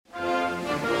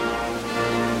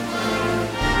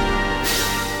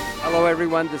Hello,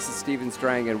 everyone. This is Stephen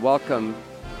Strang, and welcome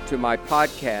to my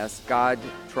podcast, God,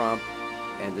 Trump,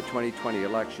 and the 2020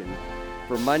 election,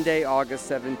 for Monday, August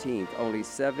 17th, only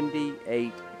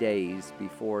 78 days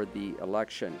before the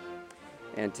election.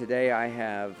 And today I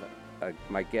have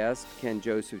my guest, Ken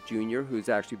Joseph Jr., who's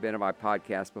actually been on my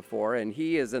podcast before, and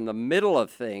he is in the middle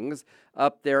of things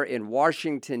up there in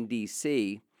Washington,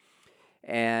 D.C.,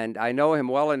 and I know him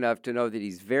well enough to know that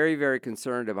he's very, very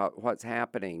concerned about what's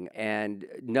happening and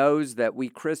knows that we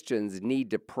Christians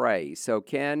need to pray. So,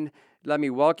 Ken, let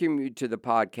me welcome you to the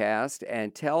podcast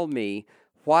and tell me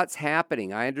what's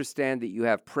happening. I understand that you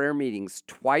have prayer meetings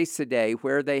twice a day.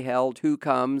 Where are they held? Who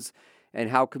comes? And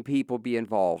how can people be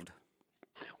involved?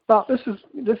 Well, this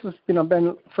has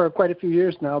been for quite a few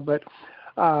years now, but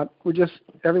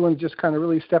everyone's just kind of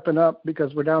really stepping up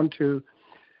because we're down to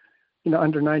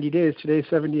under 90 days. Today's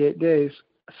 78 days.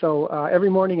 So every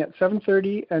morning at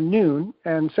 7:30 and noon,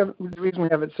 and the reason we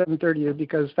have it 7:30 is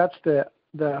because that's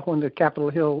when the Capitol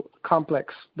Hill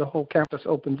complex, the whole campus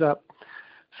opens up.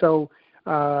 So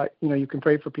you can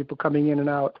pray for people coming in and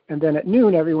out, and then at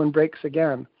noon everyone breaks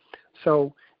again.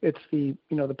 So it's the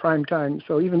prime time.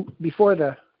 So even before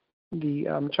the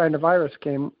China virus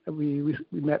came, we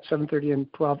met 7:30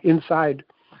 and 12 inside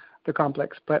the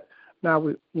complex, but now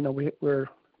we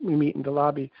meet in the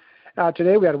lobby.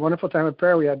 Today we had a wonderful time of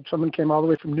prayer. We had someone came all the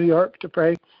way from New York to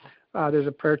pray. There's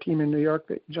a prayer team in New York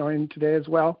that joined today as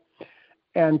well.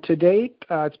 And to date,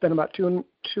 it's been about two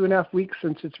and a half weeks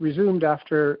since it's resumed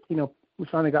after we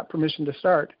finally got permission to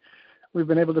start. We've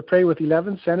been able to pray with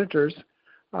 11 senators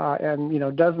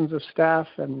and dozens of staff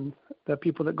and the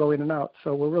people that go in and out.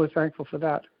 So we're really thankful for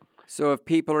that. So if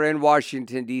people are in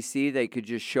Washington, D.C., they could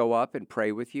just show up and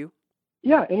pray with you?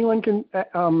 Yeah, anyone can,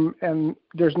 and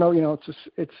there's no,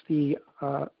 it's the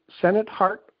Senate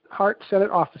Hart Senate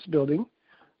Office Building.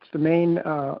 It's the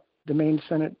main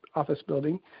Senate Office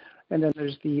Building, and then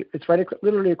it's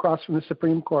literally across from the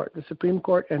Supreme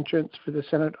Court entrance for the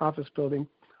Senate Office Building,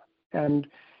 and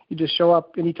you just show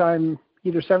up anytime,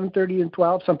 either 7:30 and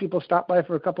 12. Some people stop by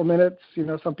for a couple minutes.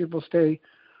 Some people stay,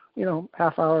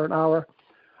 half hour, an hour,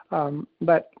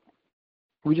 but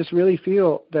we just really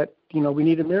feel that we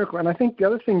need a miracle. And I think the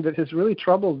other thing that has really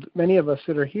troubled many of us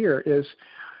that are here is,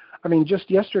 just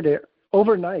yesterday,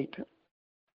 overnight,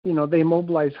 they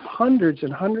mobilized hundreds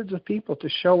and hundreds of people to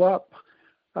show up.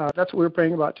 That's what we were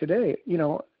praying about today,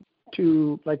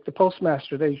 to like the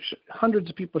postmaster. Hundreds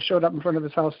of people showed up in front of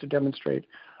his house to demonstrate.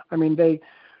 They're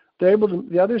able to,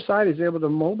 the other side is able to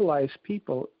mobilize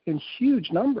people in huge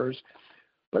numbers,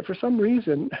 but for some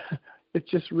reason, it's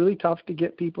just really tough to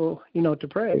get people, to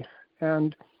pray.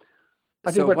 And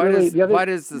I think what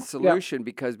is the solution? Yeah.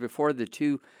 Because before the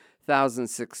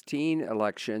 2016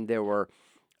 election, there were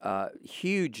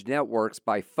huge networks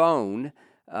by phone.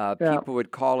 People would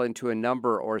call into a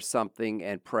number or something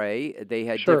and pray. They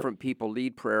had different people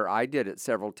lead prayer. I did it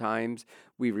several times.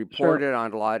 We reported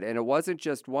on a lot, and it wasn't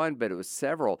just one, but it was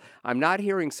several. I'm not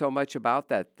hearing so much about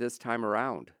that this time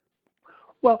around.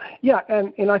 Well, yeah,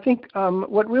 and I think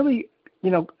what really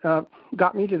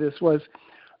got me to this was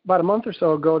about a month or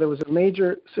so ago, there was a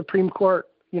major Supreme Court,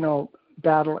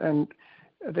 battle, and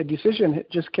the decision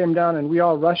just came down, and we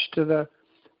all rushed to the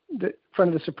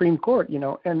front of the Supreme Court,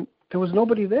 and there was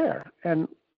nobody there, and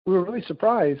we were really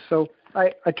surprised. So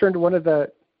I turned to one of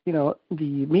the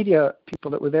media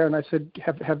people that were there, and I said,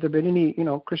 have there been any,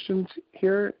 Christians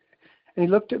here? And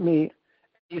he looked at me,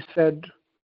 he said,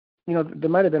 there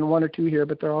might have been one or two here,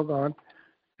 but they're all gone.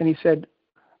 And he said,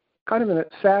 kind of in a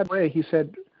sad way, he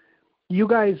said, you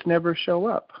guys never show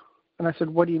up. And I said,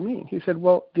 what do you mean? He said,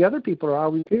 well, the other people are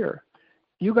always here.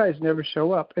 You guys never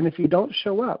show up. And if you don't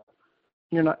show up,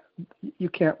 you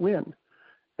can't win.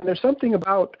 And there's something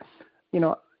about,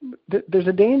 there's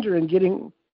a danger in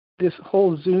getting this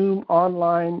whole Zoom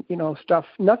online, stuff.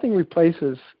 Nothing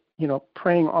replaces,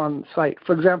 praying on site.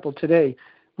 For example, today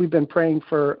we've been praying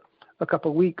for a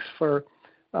couple of weeks for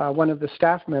one of the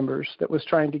staff members that was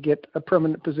trying to get a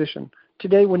permanent position.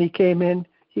 Today when he came in,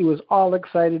 he was all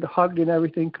excited, hugged and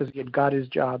everything because he had got his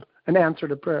job, an answer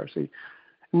to prayer. See,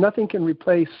 nothing can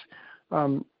replace,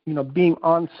 being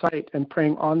on site and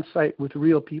praying on site with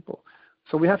real people.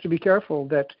 So we have to be careful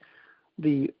that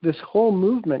this whole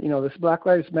movement, this Black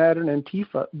Lives Matter and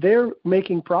Antifa, they're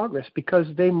making progress because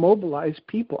they mobilize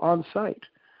people on site,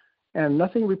 and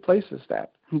nothing replaces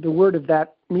that. The word of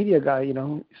that media guy,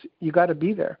 you got to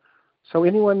be there. So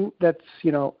anyone that's,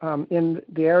 in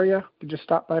the area, to just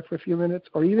stop by for a few minutes,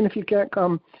 or even if you can't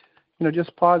come,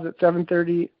 just pause at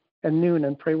 7:30 and noon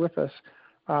and pray with us.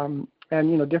 And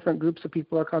different groups of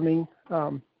people are coming.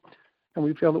 and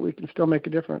we feel that we can still make a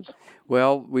difference.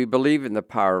 Well, we believe in the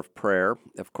power of prayer.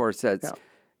 Of course, that's,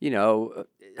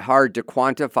 hard to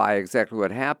quantify exactly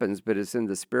what happens, but it's in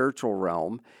the spiritual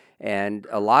realm. And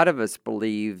a lot of us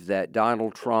believe that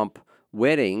Donald Trump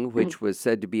winning, which was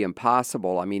said to be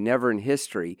impossible, I mean, never in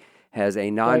history has a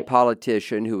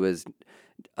non-politician who is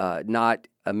not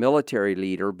a military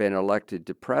leader been elected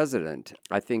to president.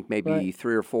 I think maybe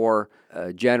 3 or 4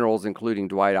 generals, including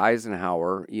Dwight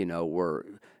Eisenhower, were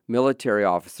military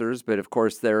officers, but of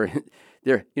course they're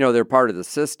part of the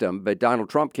system. But Donald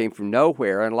Trump came from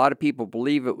nowhere, and a lot of people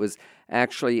believe it was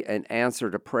actually an answer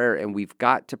to prayer, and we've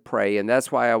got to pray, and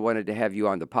that's why I wanted to have you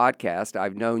on the podcast.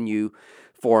 I've known you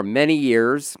for many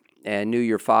years and knew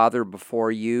your father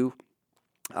before you.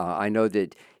 I know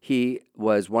that he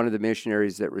was one of the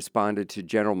missionaries that responded to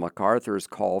General MacArthur's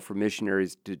call for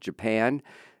missionaries to Japan.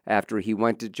 After he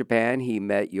went to Japan, he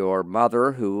met your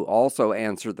mother, who also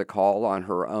answered the call on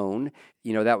her own.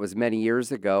 That was many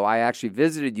years ago. I actually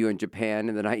visited you in Japan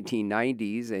in the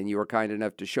 1990s, and you were kind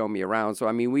enough to show me around. So,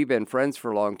 I mean, we've been friends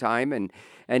for a long time,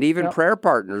 and even prayer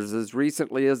partners. As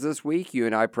recently as this week, you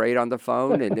and I prayed on the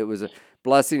phone, and it was a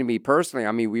blessing to me personally.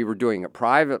 I mean, we were doing it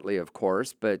privately, of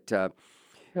course, but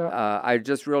I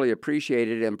just really appreciate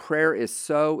it, and prayer is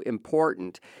so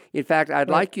important. In fact, I'd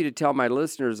like you to tell my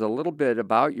listeners a little bit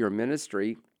about your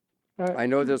ministry. I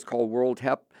know this is called World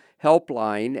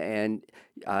Helpline, and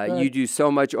you do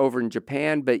so much over in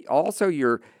Japan, but also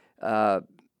your, kind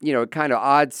of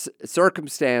odd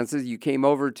circumstances. You came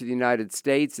over to the United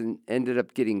States and ended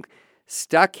up getting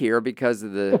stuck here because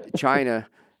of the China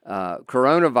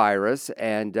coronavirus,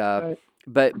 and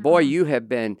but boy, you have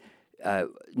been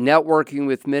networking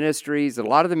with ministries. A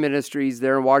lot of the ministries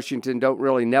there in Washington don't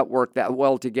really network that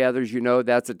well together. As you know,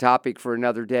 that's a topic for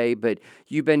another day, but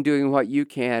you've been doing what you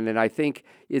can, and I think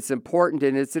it's important,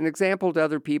 and it's an example to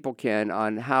other people, Ken,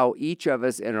 on how each of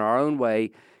us in our own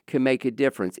way can make a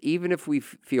difference. Even if we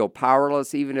feel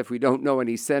powerless, even if we don't know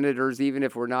any senators, even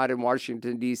if we're not in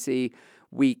Washington, D.C.,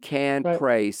 we can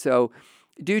pray. So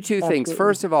do 2 things.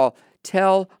 First of all,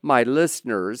 tell my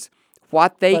listeners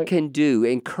what they can do,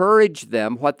 encourage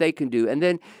them what they can do, and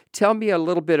then tell me a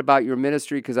little bit about your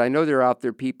ministry, because I know there are out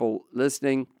there people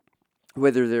listening,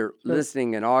 whether they're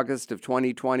listening in August of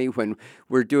 2020 when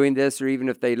we're doing this, or even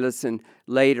if they listen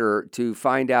later, to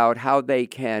find out how they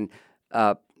can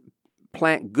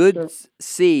plant good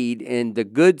seed in the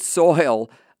good soil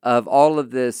of all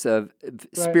of this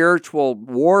spiritual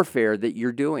warfare that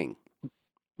you're doing.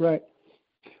 Right.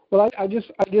 Well, I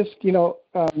just at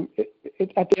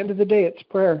the end of the day, it's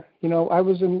prayer. I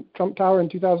was in Trump Tower in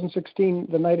 2016,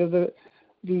 the night of the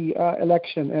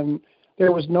election, and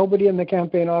there was nobody in the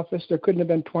campaign office. There couldn't have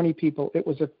been 20 people. It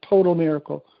was a total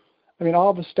miracle. I mean,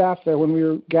 all the staff there, when we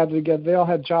were gathered together, they all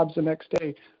had jobs the next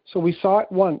day. So we saw it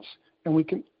once, and we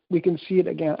can see it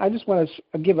again. I just want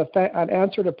to give an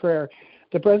answer to prayer.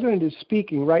 The president is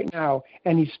speaking right now,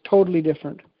 and he's totally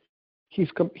different.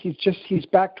 He's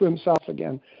back to himself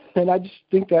again. And I just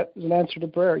think that is an answer to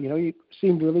prayer. He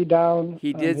seemed really down.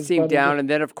 He did seem down. And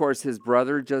then, of course, his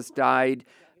brother just died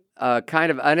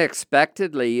kind of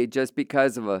unexpectedly just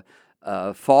because of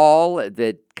a fall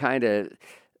that kind of,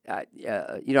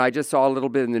 I just saw a little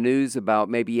bit in the news about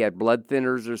maybe he had blood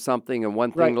thinners or something, and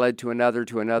one thing led to another,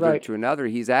 to another, to another.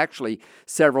 He's actually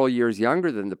several years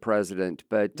younger than the president.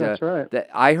 But that's right.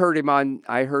 I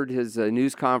heard his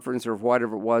news conference or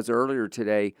whatever it was earlier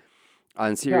today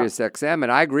on Sirius XM,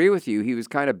 and I agree with you. He was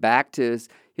kind of back to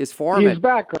his form. He's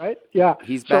back, right? Yeah.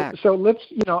 He's back. So let's,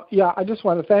 I just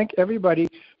want to thank everybody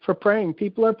for praying.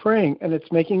 People are praying, and it's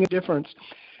making a difference.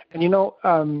 And,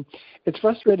 it's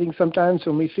frustrating sometimes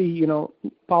when we see,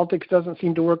 politics doesn't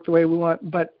seem to work the way we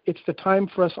want, but it's the time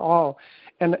for us all.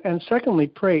 And secondly,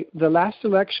 pray. The last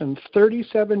election,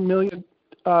 37 million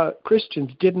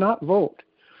Christians did not vote.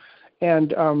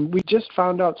 And we just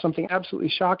found out something absolutely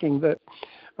shocking, that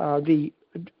the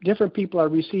different people are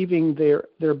receiving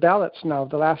their ballots now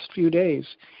the last few days.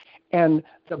 And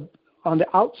on the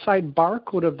outside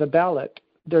barcode of the ballot,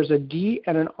 there's a D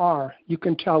and an R. You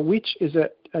can tell which is a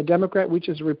Democrat, which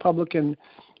is a Republican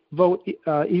vote,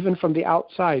 even from the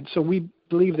outside. So we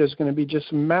believe there's going to be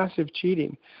just massive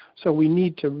cheating. So we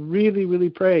need to really, really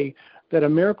pray that a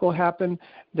miracle happen,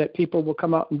 that people will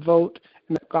come out and vote,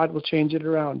 and that God will change it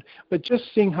around. But just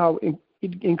seeing how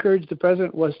encouraged the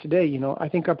president was today, I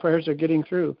think our prayers are getting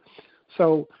through.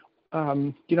 So,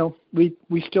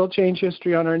 we still change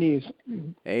history on our knees.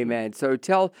 Amen. So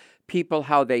tell people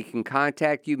how they can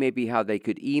contact you, maybe how they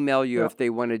could email you if they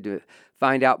wanted to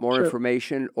find out more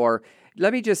information. Or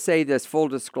let me just say this, full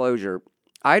disclosure,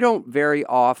 I don't very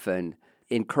often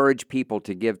encourage people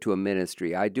to give to a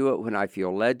ministry. I do it when I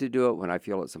feel led to do it, when I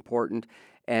feel it's important.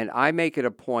 And I make it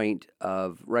a point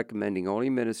of recommending only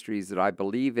ministries that I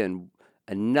believe in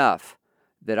enough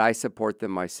that I support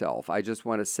them myself. I just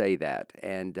want to say that.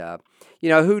 And,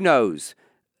 who knows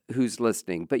who's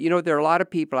listening? But, there are a lot of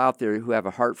people out there who have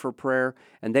a heart for prayer,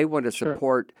 and they want to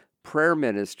support prayer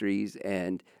ministries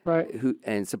and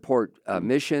support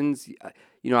missions.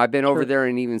 I've been over there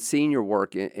and even seen your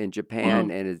work in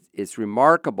Japan, and it's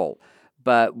remarkable.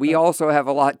 But we also have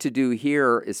a lot to do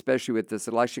here, especially with this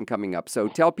election coming up. So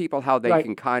tell people how they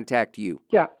can contact you.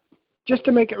 Yeah. Just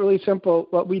to make it really simple,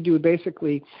 what we do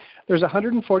basically, there's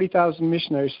 140,000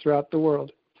 missionaries throughout the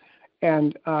world.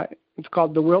 And it's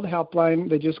called the World Helpline.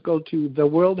 They just go to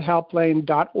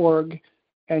theworldhelpline.org,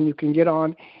 and you can get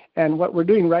on. And what we're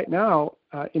doing right now,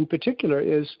 in particular,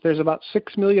 is there's about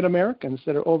 6 million Americans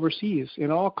that are overseas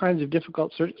in all kinds of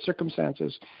difficult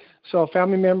circumstances. So a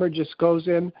family member just goes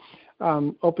in,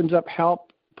 opens up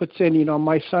help, puts in,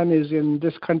 my son is in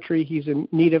this country, he's in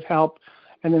need of help,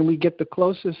 and then we get the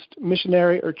closest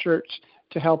missionary or church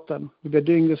to help them. We've been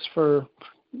doing this for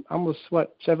almost,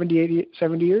 70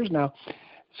 years now.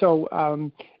 So,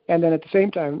 and then at the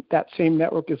same time, that same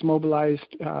network is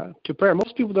mobilized to prayer.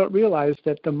 Most people don't realize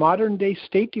that the modern-day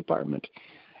State Department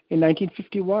in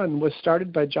 1951 was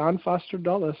started by John Foster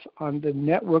Dulles on the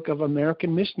network of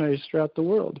American missionaries throughout the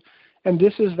world. And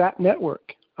this is that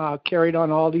network carried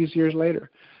on all these years later.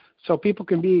 So people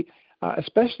can be,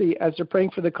 especially as they're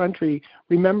praying for the country,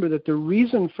 remember that the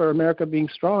reason for America being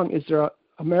strong is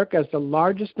America has the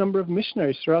largest number of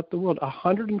missionaries throughout the world,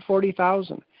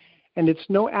 140,000. And it's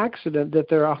no accident that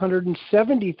there are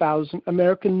 170,000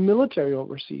 American military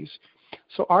overseas.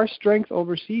 So our strength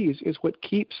overseas is what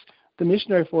keeps the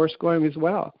missionary force going as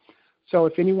well. So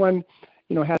if anyone,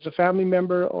 has a family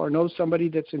member or knows somebody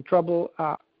that's in trouble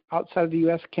outside of the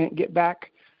U.S., can't get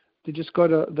back, to just go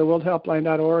to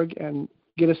theworldhelpline.org and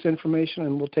get us information,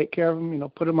 and we'll take care of them,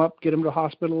 put them up, get them to the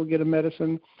hospital, get them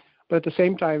medicine. But at the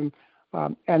same time,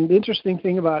 and the interesting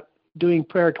thing about doing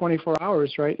prayer 24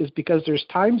 hours, right, is because there's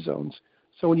time zones.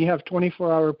 So when you have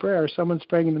 24-hour prayer, someone's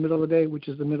praying in the middle of the day, which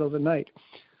is the middle of the night.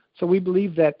 So we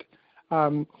believe that,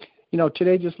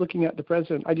 today, just looking at the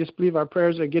president, I just believe our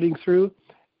prayers are getting through.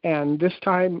 And this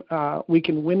time we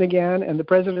can win again. And the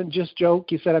president just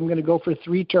joked. He said, I'm going to go for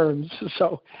 3 terms.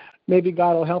 So maybe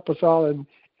God will help us all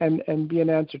and be an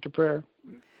answer to prayer.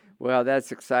 Well,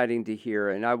 that's exciting to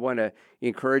hear. And I want to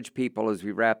encourage people as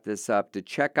we wrap this up to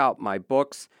check out my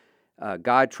books,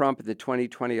 God, Trump, and the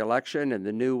 2020 Election, and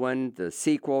the new one, the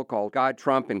sequel called God,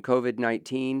 Trump, and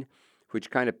COVID-19,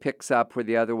 which kind of picks up where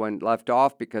the other one left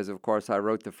off because, of course, I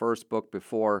wrote the first book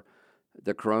before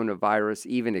the coronavirus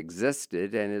even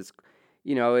existed, and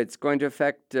it's going to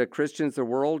affect Christians, the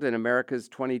world, and America's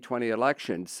 2020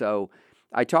 election. So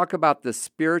I talk about the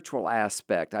spiritual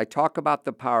aspect. I talk about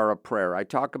the power of prayer. I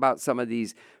talk about some of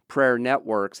these prayer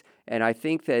networks, and I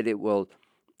think that it will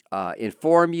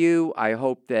inform you. I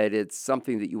hope that it's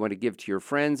something that you want to give to your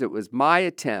friends. It was my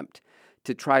attempt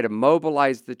to try to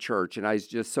mobilize the church, and I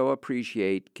just so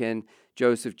appreciate Ken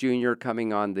Joseph Jr.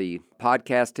 coming on the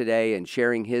podcast today and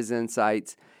sharing his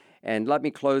insights. And let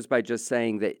me close by just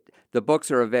saying that the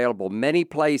books are available many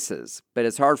places, but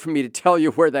it's hard for me to tell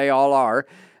you where they all are.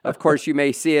 Of course, you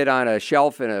may see it on a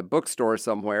shelf in a bookstore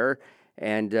somewhere,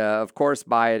 and of course,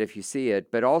 buy it if you see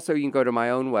it. But also, you can go to my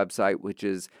own website, which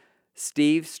is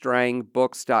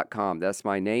SteveStrangbooks.com. That's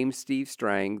my name, Steve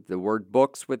Strang, the word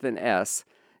books with an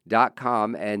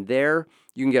S.com, and there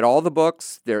you can get all the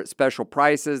books. They're at special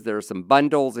prices. There are some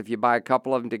bundles if you buy a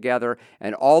couple of them together,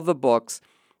 and all the books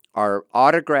are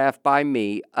autographed by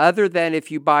me, other than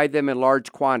if you buy them in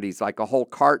large quantities, like a whole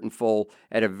carton full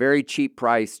at a very cheap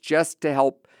price, just to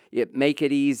help it make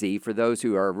it easy for those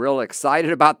who are real excited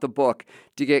about the book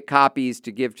to get copies to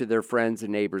give to their friends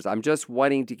and neighbors. I'm just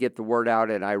wanting to get the word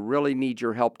out, and I really need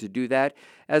your help to do that,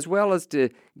 as well as to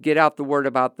get out the word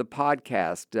about the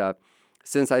podcast.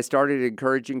 Since I started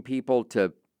encouraging people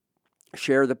to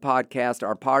share the podcast,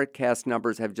 our podcast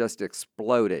numbers have just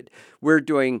exploded. We're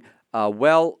doing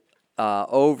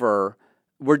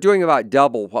we're doing about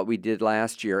double what we did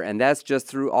last year, and that's just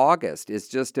through August. It's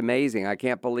just amazing. I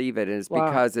can't believe it. And it's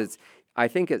because I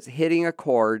think it's hitting a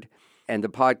chord, and the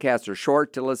podcasts are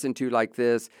short to listen to like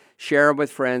this. Share them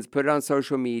with friends, put it on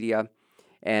social media,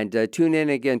 and tune in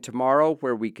again tomorrow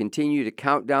where we continue to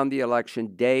count down the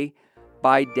election day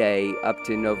by day up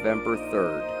to November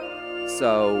 3rd.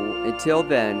 So until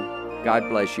then, God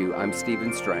bless you. I'm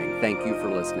Stephen Strang. Thank you for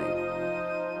listening.